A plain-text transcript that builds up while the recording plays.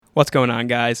What's going on,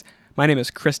 guys? My name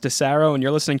is Chris DeSaro, and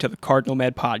you're listening to the Cardinal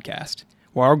Med Podcast,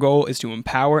 where our goal is to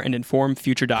empower and inform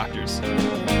future doctors.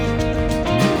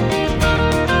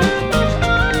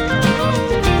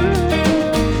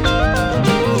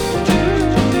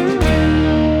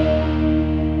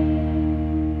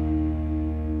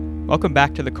 Welcome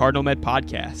back to the Cardinal Med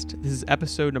Podcast. This is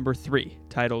episode number 3,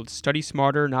 titled Study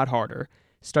Smarter, Not Harder,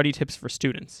 Study Tips for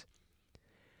Students.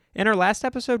 In our last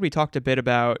episode, we talked a bit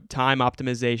about time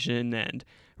optimization and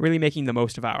really making the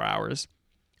most of our hours.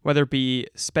 Whether it be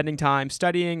spending time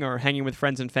studying or hanging with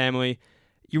friends and family,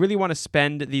 you really want to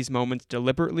spend these moments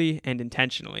deliberately and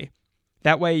intentionally.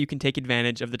 That way you can take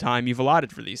advantage of the time you've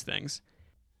allotted for these things.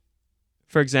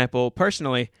 For example,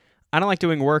 personally, I don't like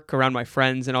doing work around my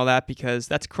friends and all that because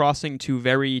that's crossing two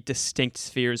very distinct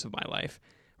spheres of my life,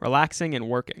 relaxing and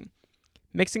working.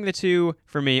 Mixing the two,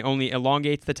 for me, only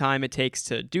elongates the time it takes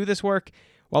to do this work,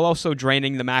 while also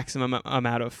draining the maximum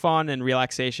amount of fun and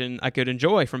relaxation I could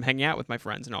enjoy from hanging out with my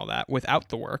friends and all that without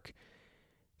the work.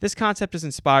 This concept has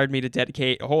inspired me to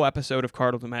dedicate a whole episode of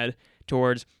Cardinal Med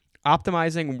towards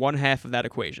optimizing one half of that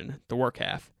equation, the work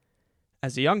half.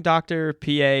 As a young doctor,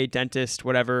 PA, dentist,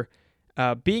 whatever,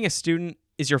 being a student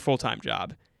is your full-time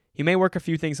job. You may work a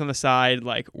few things on the side,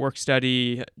 like work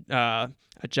study,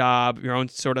 a job, your own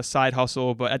sort of side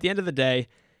hustle, but at the end of the day,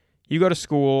 you go to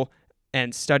school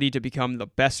and study to become the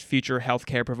best future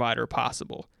healthcare provider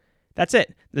possible. That's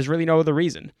it. There's really no other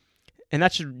reason. And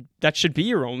that should be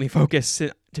your only focus,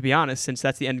 to be honest, since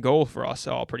that's the end goal for us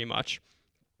all, pretty much.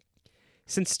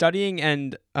 Since studying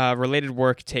and related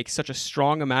work takes such a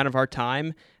strong amount of our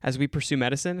time as we pursue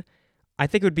medicine, I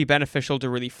think it would be beneficial to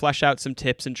really flesh out some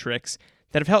tips and tricks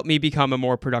that have helped me become a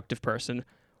more productive person,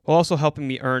 while also helping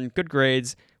me earn good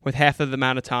grades with half of the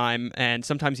amount of time and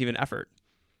sometimes even effort.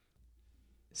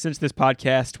 Since this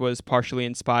podcast was partially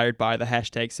inspired by the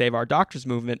hashtag Save Our Doctors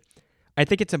movement, I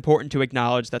think it's important to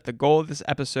acknowledge that the goal of this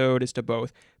episode is to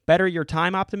both better your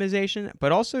time optimization,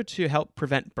 but also to help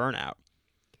prevent burnout.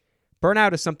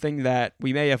 Burnout is something that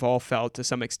we may have all felt to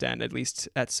some extent, at least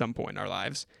at some point in our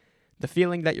lives. The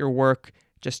feeling that your work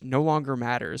just no longer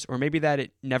matters, or maybe that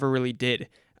it never really did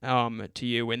to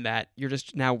you, and that you're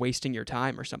just now wasting your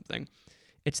time or something.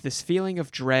 It's this feeling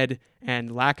of dread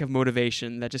and lack of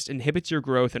motivation that just inhibits your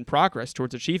growth and progress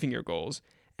towards achieving your goals,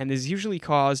 and is usually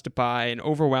caused by an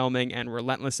overwhelming and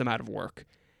relentless amount of work.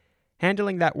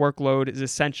 Handling that workload is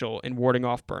essential in warding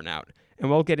off burnout, and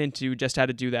we'll get into just how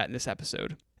to do that in this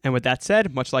episode. And with that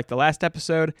said, much like the last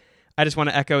episode, I just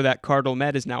want to echo that Cardinal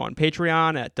Med is now on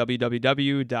Patreon at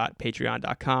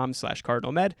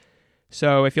www.patreon.com/cardinalmed.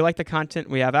 So if you like the content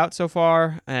we have out so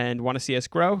far and want to see us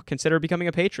grow, consider becoming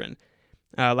a patron.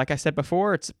 Like I said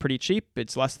before, it's pretty cheap.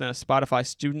 It's less than a Spotify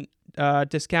student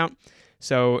discount,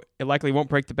 so it likely won't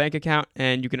break the bank account,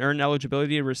 and you can earn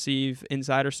eligibility to receive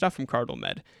insider stuff from Cardinal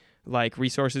Med, like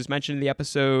resources mentioned in the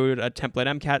episode, a template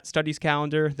MCAT studies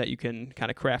calendar that you can kind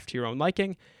of craft to your own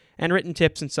liking, and written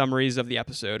tips and summaries of the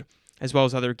episode, as well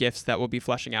as other gifts that we'll be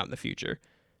fleshing out in the future.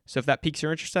 So if that piques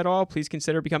your interest at all, please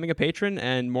consider becoming a patron,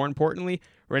 and more importantly,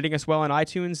 rating us well on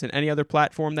iTunes and any other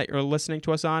platform that you're listening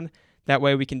to us on. That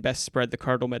way we can best spread the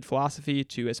Cardinal Med philosophy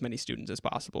to as many students as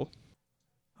possible.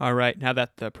 All right, now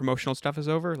that the promotional stuff is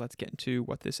over, let's get into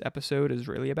what this episode is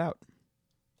really about.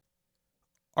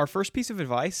 Our first piece of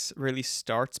advice really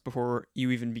starts before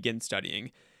you even begin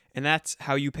studying, and that's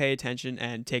how you pay attention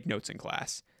and take notes in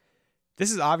class.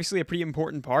 This is obviously a pretty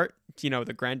important part,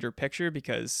 the grander picture,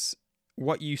 because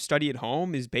what you study at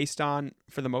home is based on,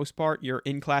 for the most part, your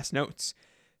in-class notes.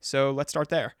 So let's start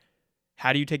there.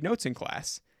 How do you take notes in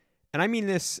class? And I mean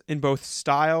this in both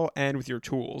style and with your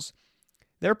tools.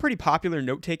 There are pretty popular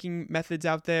note-taking methods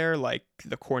out there, like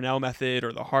the Cornell method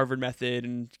or the Harvard method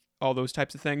and all those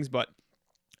types of things, but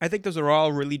I think those are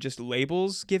all really just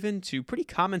labels given to pretty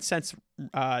common sense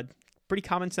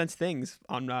things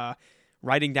on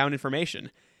writing down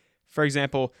information. For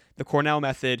example, the Cornell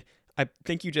method, I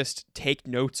think you just take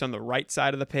notes on the right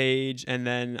side of the page, and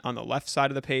then on the left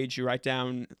side of the page, you write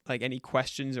down like any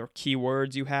questions or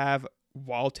keywords you have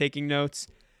while taking notes,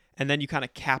 and then you kind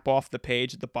of cap off the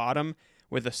page at the bottom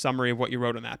with a summary of what you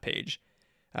wrote on that page.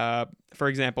 For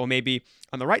example, maybe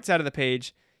on the right side of the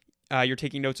page, you're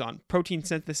taking notes on protein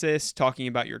synthesis, talking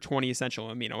about your 20 essential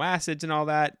amino acids and all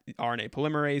that, RNA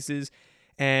polymerases.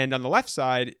 And on the left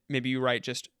side, maybe you write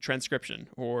just transcription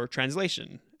or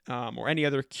translation or any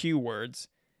other keywords.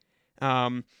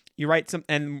 You write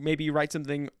maybe you write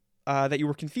something that you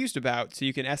were confused about, so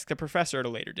you can ask the professor at a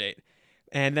later date.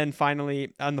 And then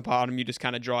finally, on the bottom, you just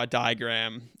kind of draw a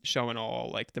diagram showing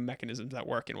all like the mechanisms that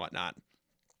work and whatnot.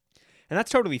 And that's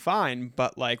totally fine,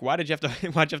 but like, why did you have to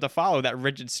why'd you have to follow that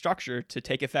rigid structure to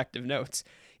take effective notes?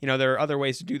 There are other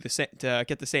ways to do the same, to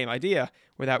get the same idea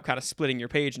without kind of splitting your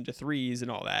page into threes and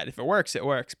all that. If it works, it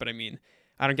works. But I mean,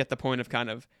 I don't get the point of kind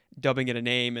of dubbing it a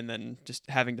name and then just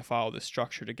having to follow the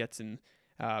structure to get some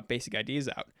basic ideas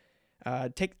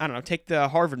out. Take the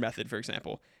Harvard method, for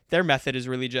example. Their method is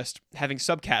really just having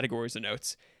subcategories of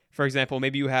notes. For example,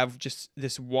 maybe you have just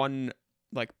this one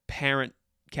like parent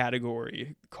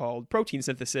category called protein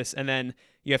synthesis, and then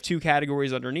you have two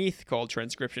categories underneath called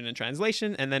transcription and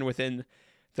translation, and then within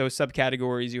those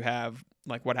subcategories you have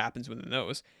like what happens within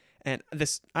those. And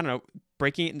this,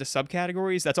 breaking it into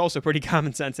subcategories, that's also pretty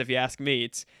common sense if you ask me.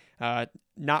 It's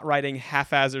not writing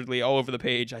haphazardly all over the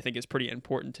page, I think, is pretty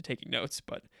important to taking notes.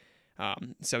 But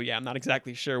so yeah, I'm not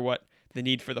exactly sure what the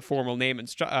need for the formal name and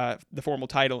the formal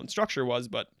title and structure was,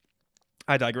 but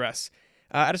I digress.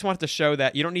 I just wanted to show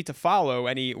that you don't need to follow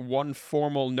any one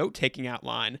formal note-taking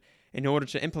outline in order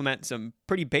to implement some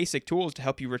pretty basic tools to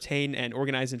help you retain and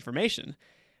organize information.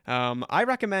 I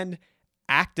recommend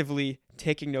actively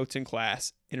taking notes in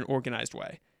class in an organized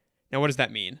way. Now, what does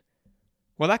that mean?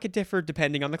 Well, that could differ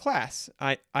depending on the class.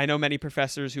 I know many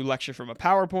professors who lecture from a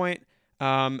PowerPoint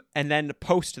and then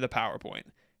post to the PowerPoint.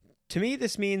 To me,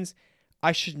 this means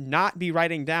I should not be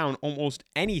writing down almost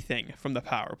anything from the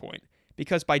PowerPoint,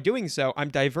 because by doing so, I'm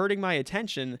diverting my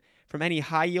attention from any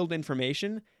high-yield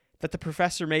information that the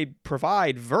professor may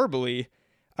provide verbally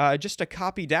just to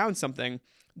copy down something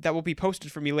that will be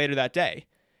posted for me later that day.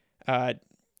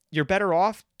 You're better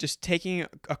off just taking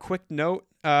a quick note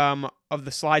of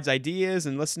the slide's ideas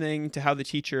and listening to how the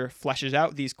teacher fleshes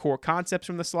out these core concepts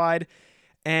from the slide,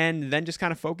 and then just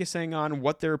kind of focusing on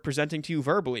what they're presenting to you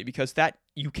verbally, because that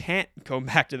you can't go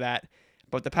back to that,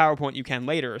 but the PowerPoint you can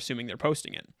later, assuming they're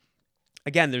posting it.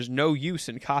 Again, there's no use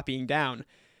in copying down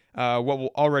what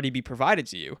will already be provided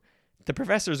to you. The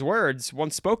professor's words,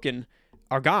 once spoken,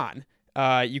 are gone.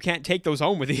 You can't take those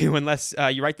home with you unless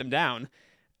you write them down.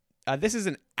 This is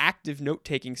an active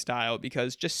note-taking style,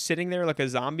 because just sitting there like a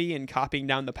zombie and copying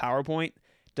down the PowerPoint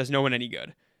does no one any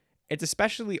good. It's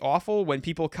especially awful when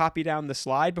people copy down the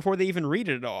slide before they even read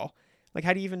it at all. Like,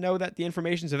 how do you even know that the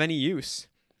information's of any use?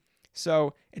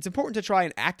 So it's important to try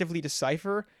and actively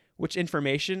decipher which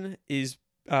information is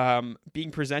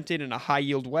being presented in a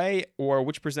high-yield way, or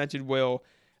which information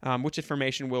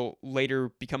will later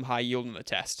become high-yield in the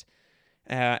test,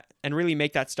 and really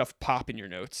make that stuff pop in your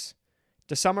notes.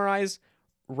 To summarize,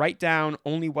 write down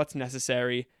only what's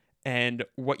necessary and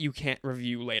what you can't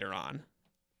review later on.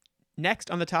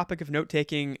 Next, on the topic of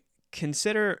note-taking,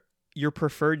 consider your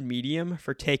preferred medium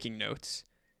for taking notes.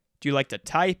 Do you like to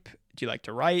type? Do you like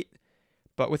to write?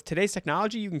 But with today's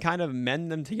technology, you can kind of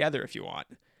mend them together if you want.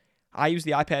 I use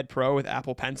the iPad Pro with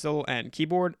Apple Pencil and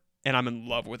keyboard, and I'm in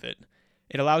love with it.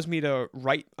 It allows me to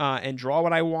write and draw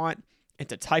what I want, and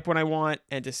to type when I want,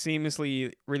 and to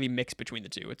seamlessly really mix between the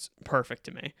two. It's perfect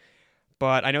to me.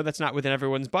 But I know that's not within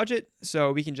everyone's budget,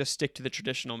 so we can just stick to the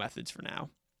traditional methods for now.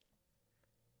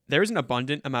 There's an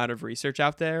abundant amount of research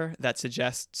out there that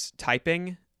suggests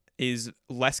typing is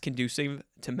less conducive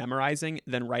to memorizing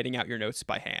than writing out your notes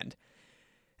by hand.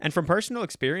 And from personal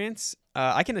experience,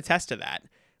 I can attest to that.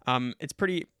 It's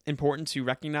pretty important to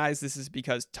recognize this is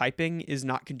because typing is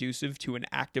not conducive to an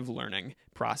active learning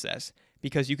process,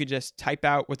 because you could just type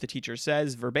out what the teacher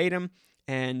says verbatim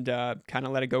and kind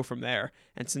of let it go from there.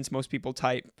 And since most people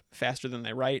type faster than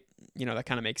they write, that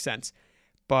kind of makes sense.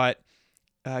 But,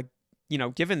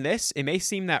 given this, it may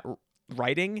seem that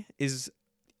writing is,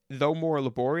 though more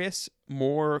laborious,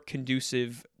 more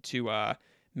conducive to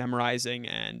memorizing,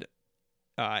 and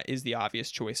is the obvious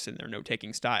choice in their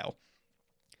note-taking style.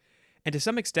 And to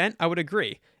some extent, I would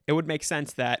agree. It would make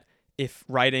sense that if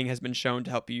writing has been shown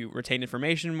to help you retain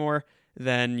information more,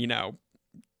 then,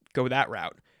 go that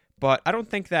route. But I don't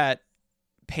think that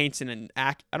paints an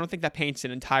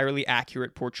entirely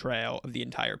accurate portrayal of the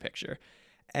entire picture.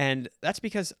 And that's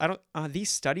because these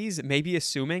studies may be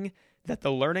assuming that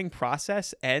the learning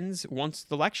process ends once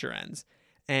the lecture ends,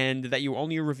 and that you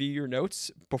only review your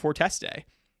notes before test day.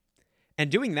 And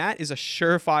doing that is a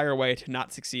surefire way to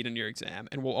not succeed in your exam,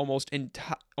 and will almost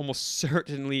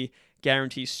certainly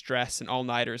guarantee stress and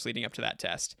all-nighters leading up to that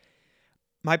test.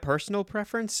 My personal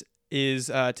preference is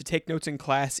to take notes in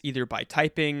class either by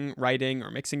typing, writing, or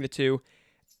mixing the two,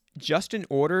 just in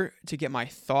order to get my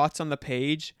thoughts on the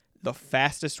page the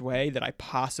fastest way that I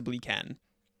possibly can.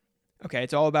 Okay,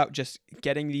 it's all about just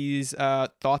getting these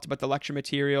thoughts about the lecture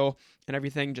material and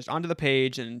everything just onto the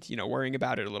page, and worrying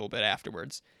about it a little bit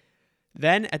afterwards.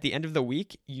 Then at the end of the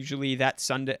week, usually that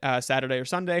Saturday or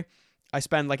Sunday, I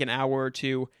spend like an hour or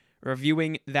two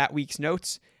reviewing that week's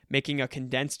notes, making a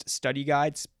condensed study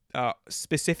guide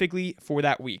specifically for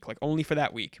that week, like only for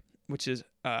that week, which is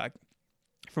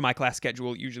for my class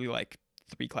schedule, usually like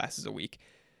 3 classes a week.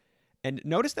 And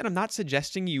notice that I'm not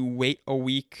suggesting you wait a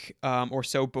week or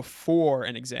so before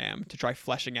an exam to try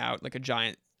fleshing out like a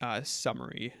giant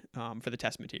summary for the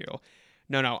test material.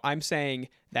 No, I'm saying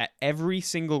that every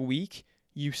single week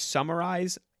you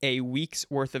summarize a week's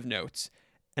worth of notes.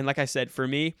 And like I said, for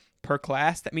me, per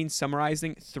class, that means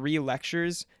summarizing 3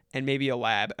 lectures and maybe a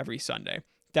lab every Sunday.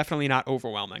 Definitely not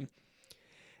overwhelming.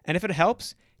 And if it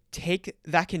helps, take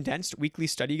that condensed weekly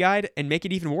study guide and make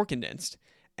it even more condensed.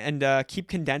 And keep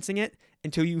condensing it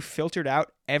until you filtered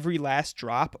out every last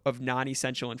drop of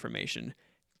non-essential information.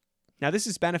 Now, this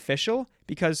is beneficial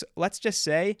because let's just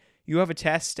say you have a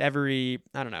test every,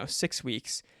 6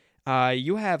 weeks.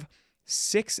 You have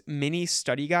 6 mini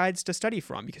study guides to study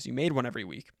from because you made one every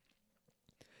week.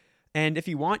 And if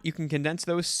you want, you can condense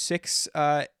those 6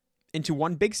 into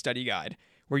one big study guide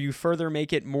where you further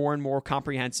make it more and more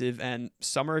comprehensive and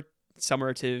summarizing.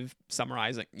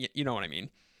 You know what I mean.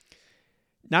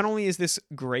 Not only is this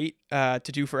great to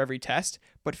do for every test,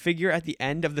 but figure at the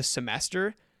end of the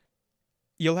semester,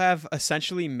 you'll have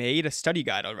essentially made a study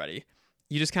guide already.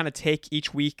 You just kind of take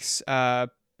each week's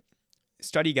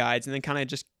study guides and then kind of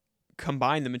just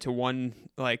combine them into one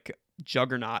like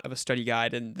juggernaut of a study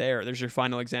guide, and there's your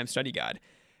final exam study guide.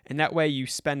 And that way you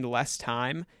spend less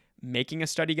time making a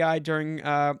study guide during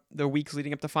the weeks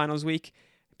leading up to finals week,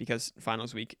 because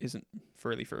finals week isn't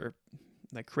really for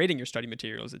like creating your study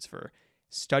materials, it's for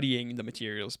studying the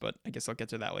materials, but I guess I'll get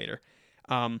to that later.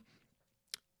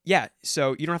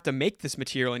 So you don't have to make this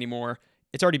material anymore.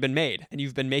 It's already been made, and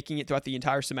you've been making it throughout the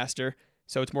entire semester,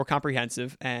 so it's more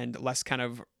comprehensive and less kind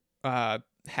of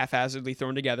haphazardly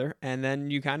thrown together, and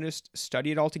then you kind of just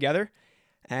study it all together,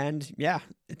 and yeah,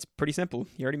 it's pretty simple.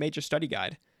 You already made your study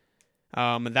guide.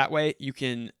 That way you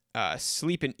can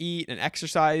sleep and eat and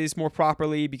exercise more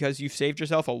properly because you've saved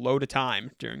yourself a load of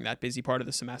time during that busy part of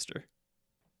the semester.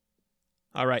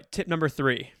 All right, tip number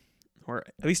 3, or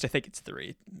at least I think it's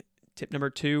 3. Tip number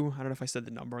 2, I don't know if I said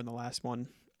the number in the last one.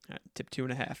 Tip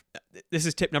 2.5. This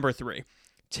is tip number 3.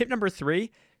 Tip number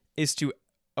 3 is to,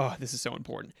 this is so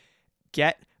important,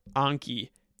 get Anki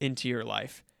into your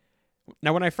life.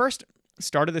 Now, when I first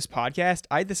started this podcast,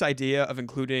 I had this idea of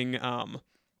including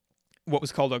what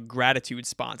was called a gratitude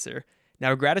sponsor.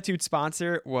 Now, a gratitude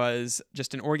sponsor was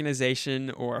just an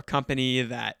organization or a company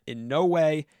that in no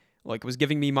way was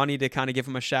giving me money to kind of give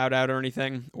them a shout out or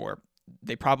anything, or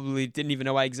they probably didn't even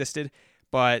know I existed,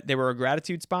 but they were a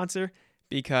gratitude sponsor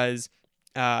because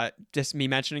just me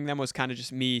mentioning them was kind of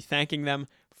just me thanking them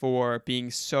for being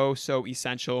so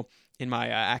essential in my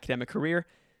academic career.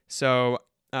 So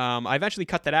I eventually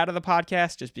cut that out of the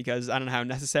podcast just because I don't know how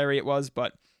necessary it was,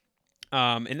 but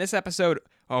in this episode,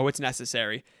 it's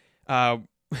necessary. When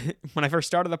I first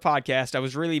started the podcast, I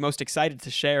was really most excited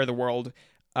to share the world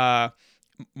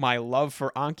my love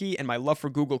for Anki and my love for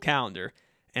Google Calendar.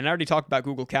 And I already talked about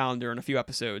Google Calendar in a few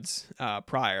episodes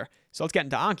prior. So let's get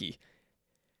into Anki.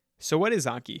 So what is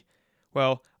Anki?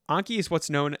 Well, Anki is what's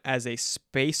known as a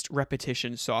spaced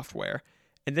repetition software.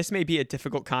 And this may be a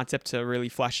difficult concept to really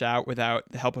flesh out without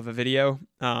the help of a video,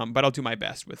 but I'll do my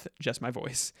best with just my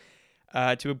voice.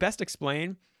 To best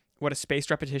explain what a spaced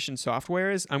repetition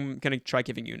software is, I'm going to try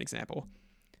giving you an example.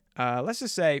 Let's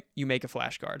just say you make a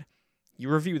flashcard. You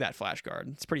review that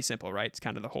flashcard. It's pretty simple, right? It's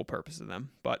kind of the whole purpose of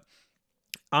them. But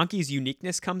Anki's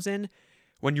uniqueness comes in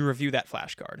when you review that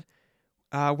flashcard.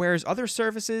 Whereas other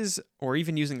services, or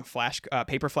even using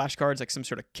paper flashcards like some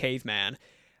sort of caveman,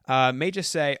 may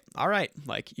just say, all right,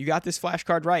 you got this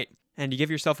flashcard right. And you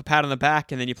give yourself a pat on the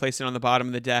back, and then you place it on the bottom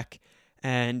of the deck.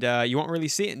 And you won't really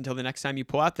see it until the next time you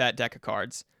pull out that deck of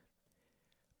cards.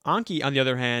 Anki, on the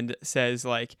other hand, says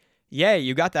yay,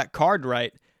 you got that card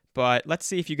right, but let's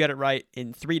see if you get it right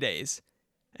in 3 days.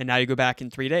 And now you go back in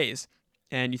 3 days,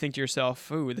 and you think to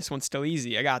yourself, ooh, this one's still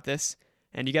easy, I got this,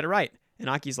 and you get it right. And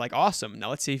Anki's awesome, now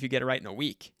let's see if you get it right in a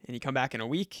week. And you come back in a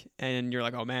week, and you're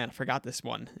oh man, I forgot this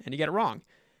one, and you get it wrong.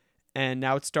 And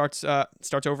now it starts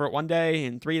over at 1 day,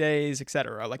 in 3 days,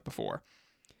 etc., like before.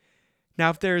 Now,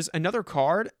 if there's another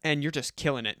card and you're just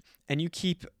killing it, and you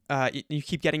keep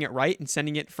getting it right and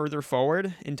sending it further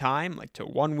forward in time, to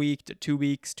 1 week, to 2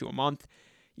 weeks, to a month,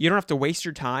 you don't have to waste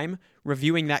your time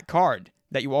reviewing that card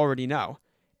that you already know.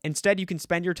 Instead, you can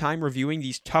spend your time reviewing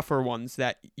these tougher ones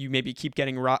that you maybe keep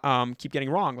getting wrong,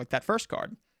 like that first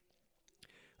card.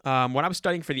 When I was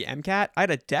studying for the MCAT, I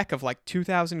had a deck of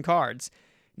 2,000 cards.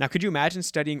 Now, could you imagine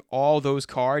studying all those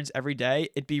cards every day?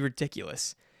 It'd be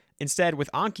ridiculous. Instead, with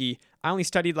Anki, I only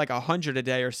studied like 100 a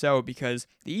day or so because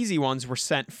the easy ones were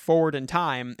sent forward in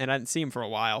time and I didn't see them for a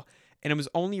while. And it was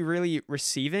only really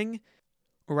receiving,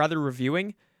 or rather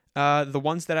reviewing, the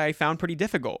ones that I found pretty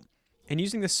difficult. And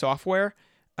using this software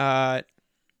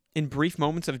in brief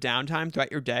moments of downtime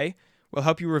throughout your day will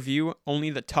help you review only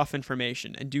the tough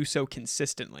information and do so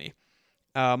consistently.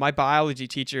 My biology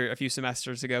teacher a few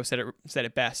semesters ago said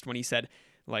it best when he said,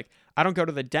 like, I don't go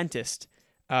to the dentist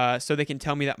so they can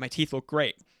tell me that my teeth look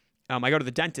great. I go to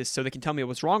the dentist so they can tell me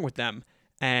what's wrong with them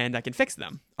and I can fix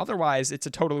them. Otherwise, it's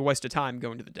a total waste of time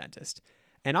going to the dentist.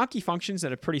 And Anki functions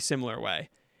in a pretty similar way.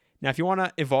 Now, if you want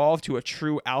to evolve to a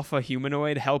true alpha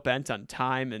humanoid hell-bent on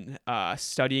time and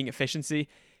studying efficiency,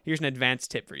 here's an advanced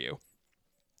tip for you.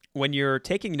 When you're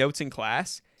taking notes in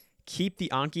class, keep the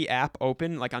Anki app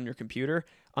open, like on your computer,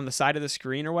 on the side of the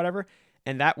screen or whatever,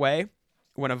 and that way,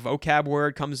 when a vocab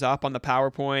word comes up on the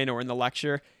PowerPoint or in the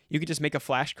lecture, you can just make a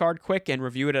flashcard quick and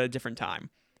review it at a different time.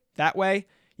 That way,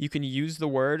 you can use the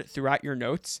word throughout your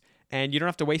notes, and you don't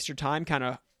have to waste your time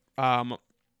kind of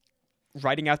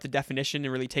writing out the definition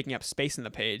and really taking up space in the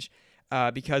page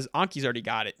because Anki's already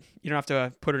got it. You don't have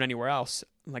to put it anywhere else.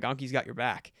 Like, Anki's got your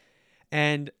back.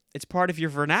 And it's part of your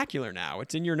vernacular now.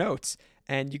 It's in your notes,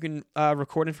 and you can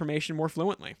record information more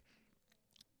fluently.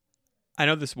 I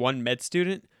know this one med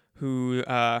student who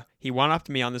he one-upped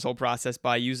me on this whole process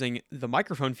by using the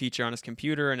microphone feature on his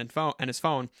computer and his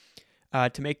phone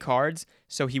to make cards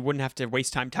so he wouldn't have to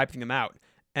waste time typing them out.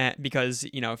 Because,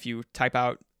 if you type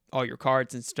out all your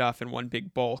cards and stuff in one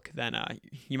big bulk, then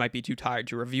you might be too tired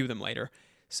to review them later.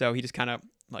 So he just kind of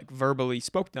like verbally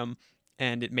spoke them,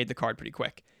 and it made the card pretty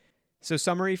quick. So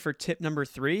summary for tip number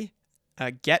 3,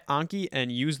 get Anki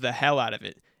and use the hell out of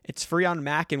it. It's free on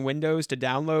Mac and Windows to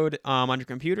download on your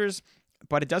computers,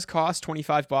 but it does cost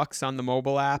 $25 on the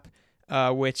mobile app,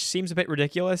 which seems a bit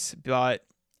ridiculous, but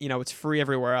it's free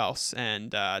everywhere else,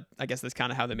 and I guess that's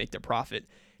kind of how they make their profit.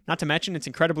 Not to mention, it's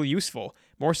incredibly useful,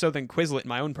 more so than Quizlet in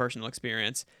my own personal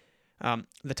experience.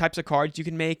 The types of cards you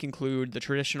can make include the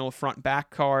traditional front-back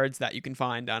cards that you can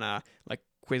find on like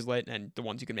Quizlet and the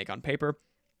ones you can make on paper.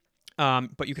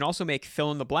 But you can also make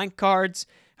fill-in-the-blank cards,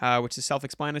 which is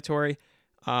self-explanatory.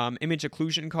 Image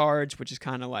occlusion cards, which is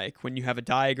kind of like when you have a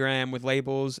diagram with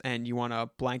labels and you want to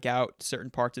blank out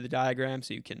certain parts of the diagram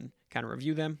so you can kind of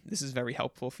review them. This is very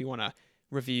helpful if you want to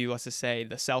review, let's just say,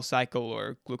 the cell cycle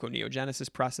or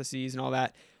gluconeogenesis processes and all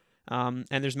that. And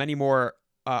there's many more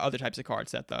other types of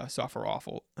cards that the software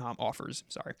offers.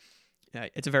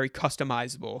 It's a very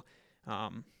customizable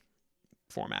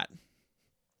format.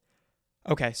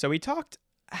 Okay, so we talked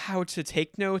how to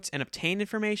take notes and obtain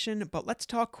information, but let's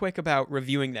talk quick about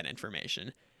reviewing that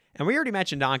information. And we already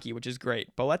mentioned Anki, which is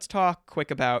great, but let's talk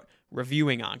quick about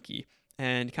reviewing Anki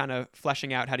and kind of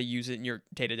fleshing out how to use it in your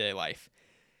day-to-day life.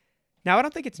 Now, I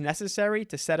don't think it's necessary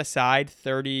to set aside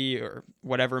 30 or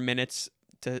whatever minutes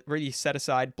to really set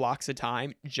aside blocks of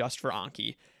time just for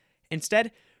Anki.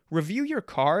 Instead, review your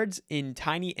cards in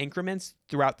tiny increments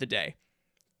throughout the day.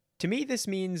 To me, this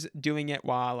means doing it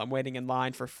while I'm waiting in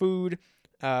line for food,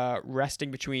 resting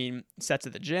between sets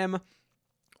at the gym,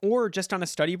 or just on a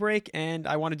study break and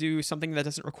I want to do something that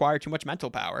doesn't require too much mental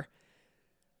power.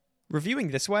 Reviewing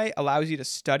this way allows you to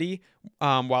study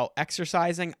while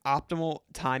exercising optimal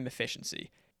time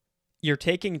efficiency. You're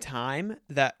taking time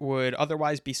that would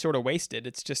otherwise be sort of wasted.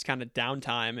 It's just kind of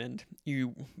downtime, and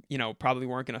you probably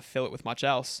weren't going to fill it with much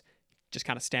else, just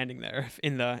kind of standing there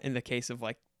in the case of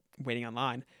like waiting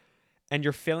online. And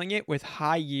you're filling it with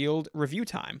high yield review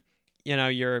time.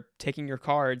 You're taking your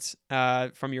cards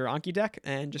from your Anki deck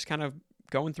and just kind of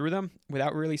going through them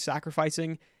without really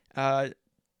sacrificing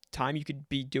time you could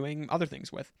be doing other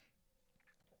things with.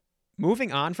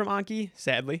 Moving on from Anki,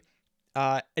 sadly,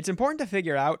 it's important to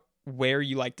figure out where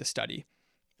you like to study.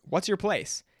 What's your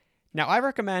place? Now, I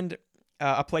recommend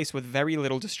a place with very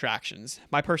little distractions.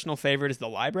 My personal favorite is the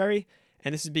library,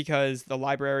 and this is because the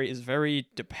library is very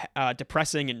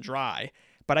depressing and dry,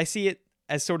 but I see it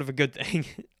as sort of a good thing.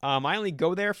 I only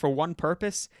go there for one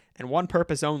purpose and one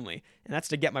purpose only, and that's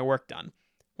to get my work done.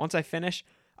 Once I finish,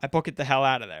 I book it the hell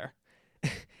out of there.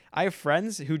 I have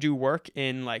friends who do work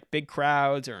in like big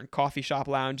crowds or in coffee shop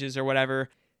lounges or whatever,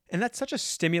 and that's such a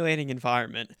stimulating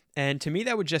environment. And to me,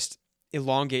 that would just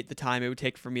elongate the time it would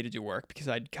take for me to do work because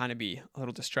I'd kind of be a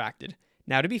little distracted.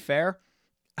 Now, to be fair,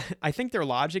 I think their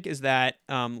logic is that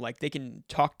like they can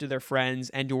talk to their friends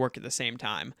and do work at the same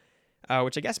time,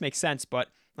 which I guess makes sense, but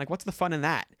like what's the fun in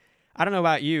that? I don't know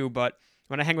about you, but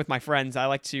when I hang with my friends, I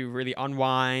like to really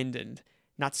unwind and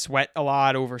not sweat a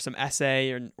lot over some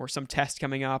essay or some test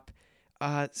coming up.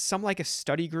 Some like a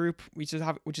study group, which is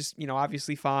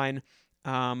obviously fine,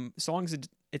 so long as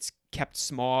it's kept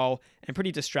small and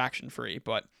pretty distraction free,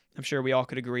 but I'm sure we all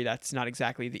could agree that's not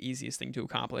exactly the easiest thing to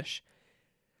accomplish.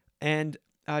 And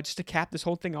just to cap this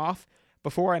whole thing off,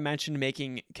 before I mentioned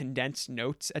making condensed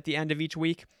notes at the end of each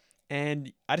week,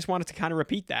 and I just wanted to kind of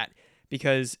repeat that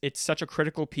because it's such a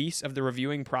critical piece of the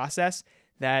reviewing process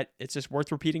that it's just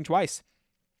worth repeating twice.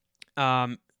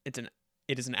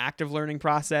 It is an active learning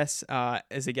process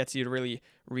as it gets you to really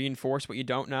reinforce what you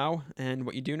don't know and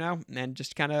what you do know, and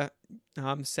just kind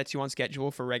of sets you on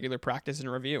schedule for regular practice and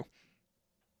review.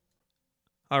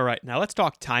 All right, now let's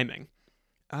talk timing.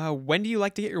 When do you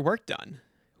like to get your work done?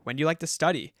 When do you like to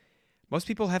study? Most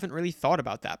people haven't really thought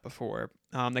about that before.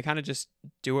 They kind of just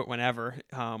do it whenever,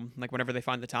 like whenever they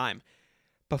find the time.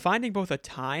 But finding both a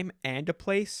time and a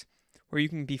place where you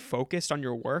can be focused on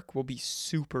your work will be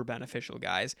super beneficial,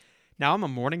 guys. Now, I'm a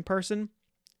morning person.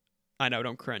 I know,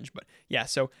 don't cringe, but yeah,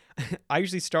 so I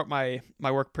usually start my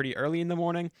work pretty early in the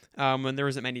morning when there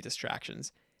isn't many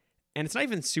distractions. And it's not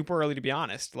even super early, to be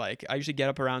honest. Like, I usually get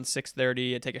up around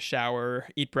 6:30, I take a shower,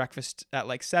 eat breakfast at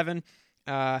like 7,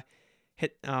 finish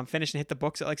and hit the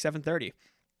books at like 7:30.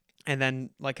 And then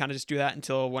like kind of just do that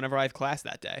until whenever I have class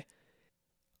that day.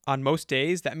 On most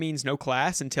days, that means no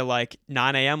class until like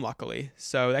 9 a.m., luckily.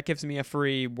 So that gives me a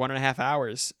free 1.5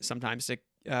 hours sometimes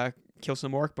to kill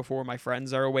some work before my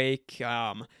friends are awake.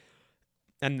 And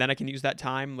then I can use that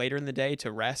time later in the day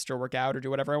to rest or work out or do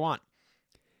whatever I want.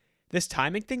 This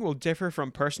timing thing will differ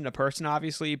from person to person,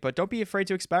 obviously, but don't be afraid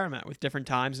to experiment with different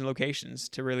times and locations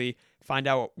to really find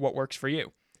out what works for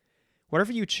you.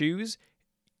 Whatever you choose,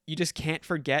 you just can't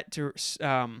forget to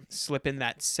slip in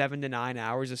that 7 to 9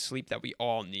 hours of sleep that we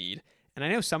all need. And I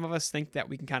know some of us think that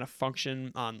we can kind of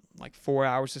function on like 4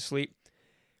 hours of sleep,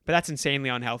 but that's insanely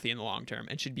unhealthy in the long term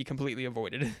and should be completely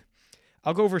avoided.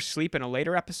 I'll go over sleep in a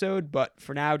later episode, but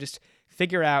for now, just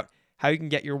figure out how you can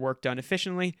get your work done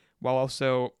efficiently while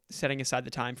also setting aside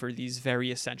the time for these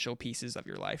very essential pieces of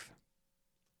your life.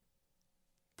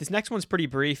 This next one's pretty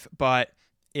brief, but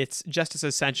it's just as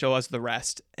essential as the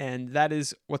rest, and that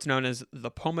is what's known as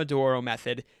the Pomodoro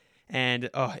method, and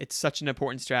it's such an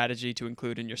important strategy to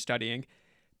include in your studying.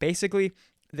 Basically,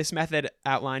 this method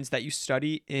outlines that you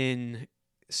study in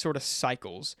sort of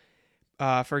cycles.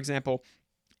 For example,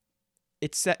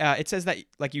 it says that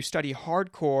like you study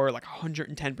hardcore, like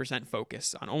 110%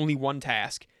 focus on only one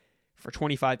task for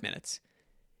 25 minutes.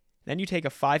 Then you take a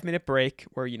 5-minute break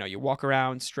where you walk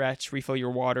around, stretch, refill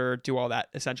your water, do all that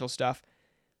essential stuff.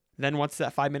 Then once the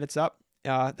 5 minutes are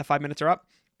up,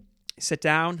 sit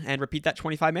down and repeat that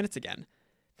 25 minutes again.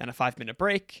 Then a 5-minute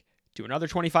break, do another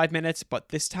 25 minutes, but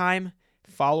this time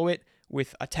follow it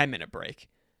with a 10-minute break.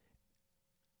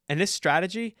 And this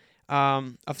strategy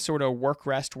of sort of work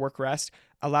rest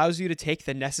allows you to take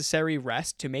the necessary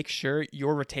rest to make sure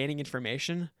you're retaining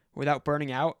information without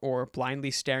burning out or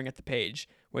blindly staring at the page,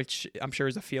 which I'm sure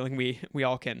is a feeling we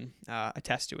all can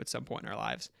attest to at some point in our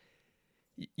lives.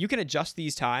 You can adjust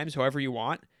these times however you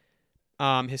want.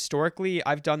 Historically,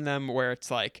 I've done them where it's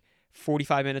like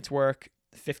 45 minutes work,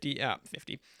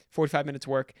 45 minutes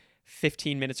work,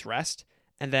 15 minutes rest,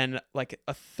 and then like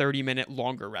a 30-minute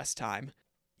longer rest time.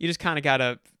 You just kind of got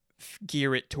to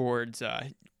gear it towards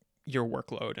your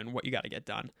workload and what you got to get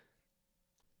done.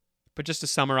 But just to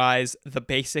summarize, the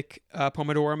basic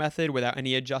Pomodoro method without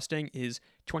any adjusting is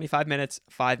 25 minutes,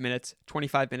 5 minutes,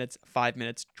 25 minutes, 5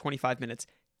 minutes, 25 minutes,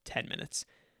 10 minutes.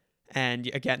 And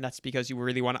again, that's because you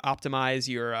really want to optimize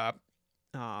your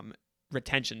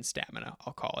retention stamina,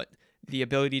 I'll call it. The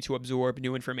ability to absorb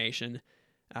new information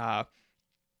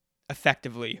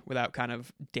effectively without kind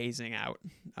of dazing out,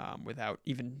 without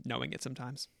even knowing it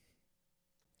sometimes.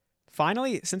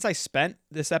 Finally, since I spent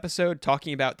this episode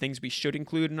talking about things we should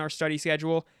include in our study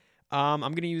schedule, I'm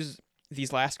going to use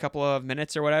these last couple of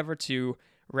minutes or whatever to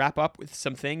wrap up with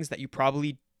some things that you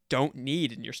probably don't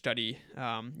need in your study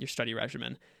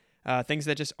regimen. Things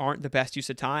that just aren't the best use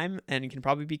of time and can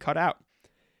probably be cut out.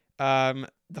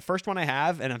 The first one I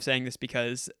have, and I'm saying this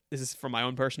because this is from my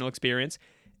own personal experience,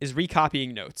 is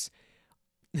recopying notes.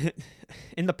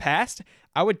 In the past,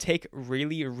 I would take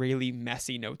really, really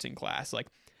messy notes in class. Like,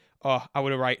 I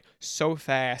would write so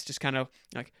fast, just kind of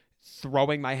like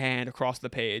throwing my hand across the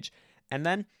page. And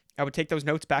then I would take those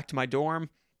notes back to my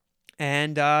dorm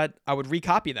and I would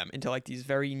recopy them into like these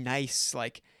very nice,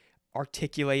 like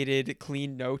articulated,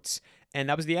 clean notes. And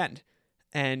that was the end.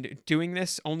 And doing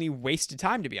this only wasted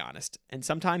time, to be honest. And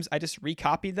sometimes I just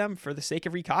recopied them for the sake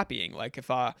of recopying. Like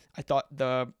if I thought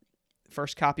the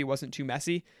first copy wasn't too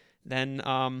messy, then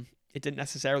it didn't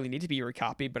necessarily need to be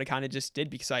recopied, but I kind of just did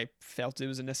because I felt it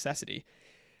was a necessity.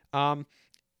 A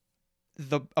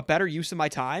better use of my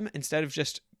time, instead of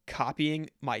just copying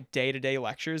my day-to-day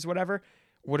lectures, whatever,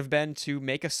 would have been to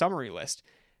make a summary list,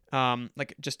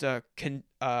 like just a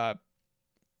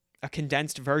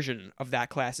condensed version of that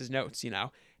class's notes,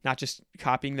 not just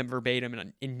copying them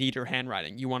verbatim in neater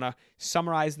handwriting. You want to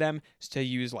summarize them to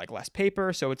use like less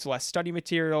paper, so it's less study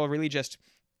material, really just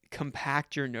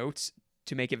compact your notes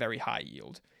to make it very high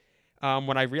yield.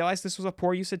 When I realized this was a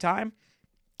poor use of time,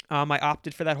 I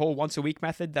opted for that whole once a week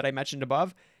method that I mentioned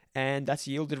above, and that's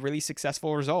yielded really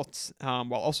successful results,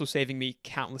 while also saving me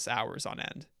countless hours on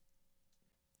end.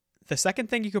 The second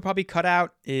thing you could probably cut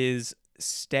out is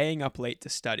staying up late to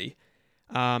study,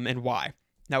 and why.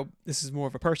 Now, this is more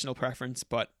of a personal preference,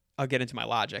 but I'll get into my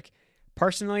logic.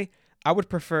 Personally, I would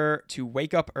prefer to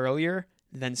wake up earlier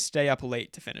than stay up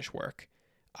late to finish work.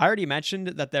 I already mentioned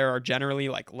that there are generally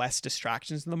like less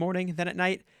distractions in the morning than at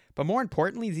night, but more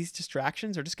importantly, these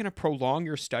distractions are just going to prolong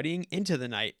your studying into the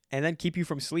night and then keep you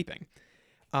from sleeping.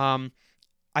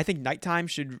 I think nighttime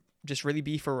should just really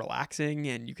be for relaxing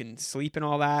and you can sleep and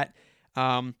all that.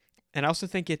 And I also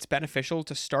think it's beneficial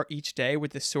to start each day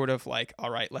with this sort of like,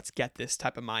 all right, let's get this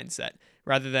type of mindset,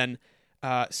 rather than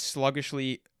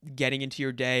sluggishly getting into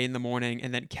your day in the morning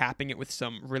and then capping it with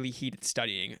some really heated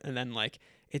studying. And then like,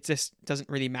 it just doesn't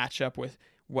really match up with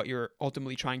what you're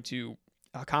ultimately trying to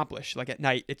accomplish. Like at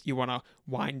night, you want to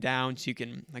wind down so you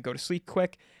can like go to sleep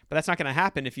quick, but that's not going to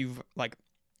happen if you've like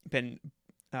been,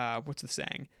 what's the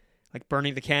saying? Like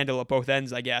burning the candle at both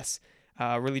ends, I guess.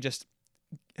 Really just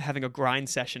having a grind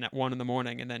session at 1 a.m.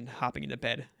 and then hopping into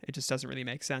bed. It just doesn't really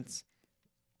make sense.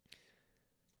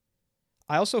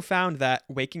 I also found that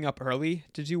waking up early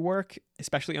to do work,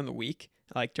 especially on the week,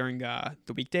 like during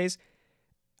the weekdays,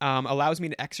 allows me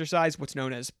to exercise what's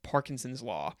known as Parkinson's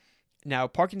Law. Now,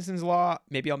 Parkinson's Law,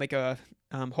 maybe I'll make a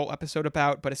whole episode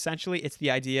about, but essentially it's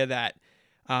the idea that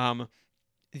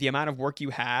the amount of work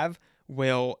you have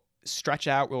will stretch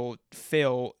out, will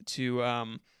fill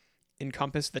to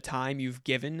encompass the time you've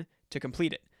given to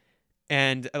complete it.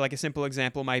 And like a simple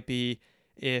example might be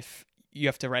if you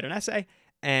have to write an essay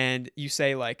and you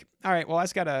say like, all right, well, I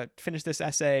just got to finish this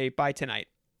essay by tonight.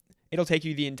 It'll take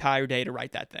you the entire day to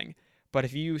write that thing. But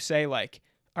if you say like,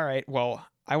 all right, well,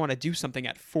 I want to do something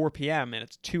at 4 p.m. and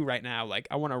it's 2 right now, like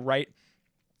I want to write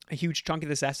a huge chunk of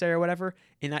this essay or whatever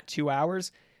in that 2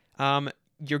 hours,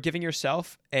 you're giving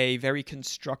yourself a very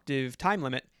constructive time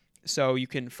limit. So you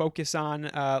can focus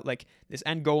on like this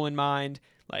end goal in mind,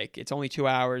 like it's only 2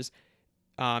 hours.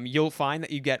 You'll find that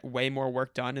you get way more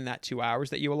work done in that 2 hours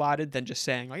that you allotted than just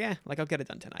saying like, yeah, like I'll get it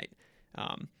done tonight.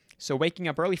 So waking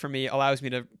up early for me allows me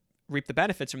to reap the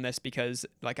benefits from this because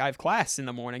like I have class in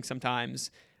the morning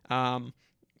sometimes,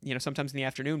 sometimes in the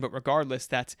afternoon, but regardless,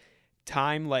 that's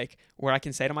time like where I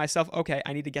can say to myself, okay,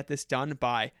 I need to get this done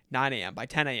by 9 a.m., by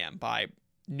 10 a.m., by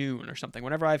noon or something,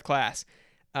 whenever I have class,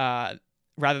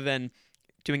 rather than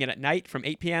doing it at night from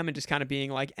 8 p.m. and just kind of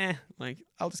being like, like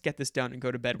I'll just get this done and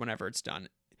go to bed whenever it's done.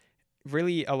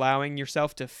 Really allowing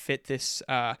yourself to fit this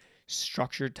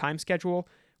structured time schedule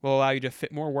will allow you to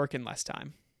fit more work in less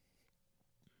time.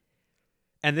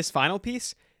 And this final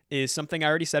piece is something I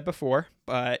already said before,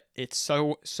 but it's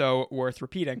so worth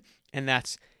repeating. And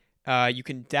that's you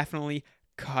can definitely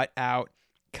cut out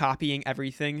copying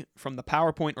everything from the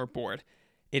PowerPoint or board.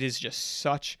 It is just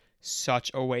such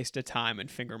a waste of time and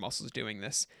finger muscles doing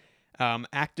this.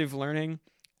 Active learning,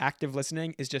 active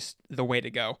listening is just the way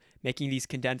to go. Making these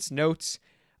condensed notes,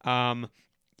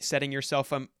 setting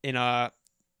yourself in a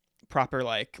proper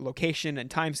like location and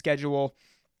time schedule,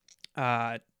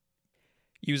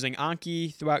 using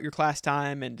Anki throughout your class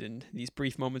time and in these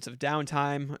brief moments of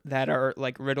downtime that are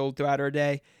like riddled throughout our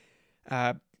day.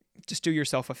 Just do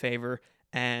yourself a favor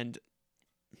and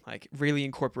like really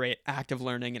incorporate active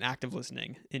learning and active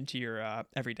listening into your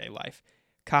everyday life.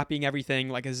 Copying everything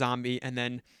like a zombie and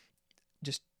then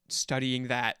just studying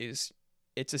that it's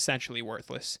essentially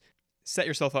worthless. Set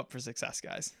yourself up for success,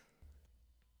 guys.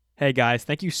 Hey guys,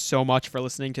 thank you so much for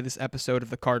listening to this episode of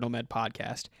the Cardinal Med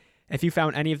Podcast. If you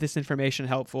found any of this information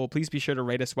helpful, please be sure to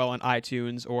rate us well on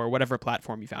iTunes or whatever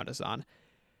platform you found us on.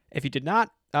 If you did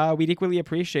not, we'd equally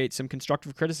appreciate some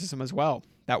constructive criticism as well.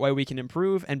 That way we can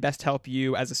improve and best help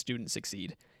you as a student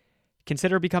succeed.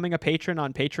 Consider becoming a patron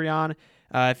on Patreon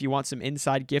if you want some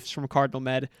inside gifts from Cardinal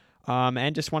Med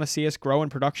and just want to see us grow in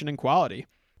production and quality.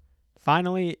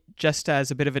 Finally, just as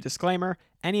a bit of a disclaimer,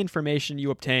 any information you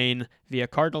obtain via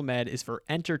Cardinal Med is for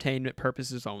entertainment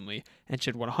purposes only and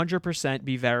should 100%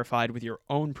 be verified with your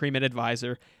own pre-med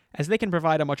advisor, as they can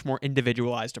provide a much more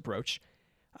individualized approach.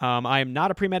 I am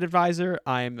not a pre-med advisor.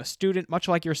 I am a student much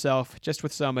like yourself, just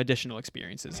with some additional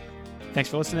experiences. Thanks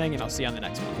for listening, and I'll see you on the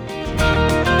next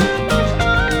one.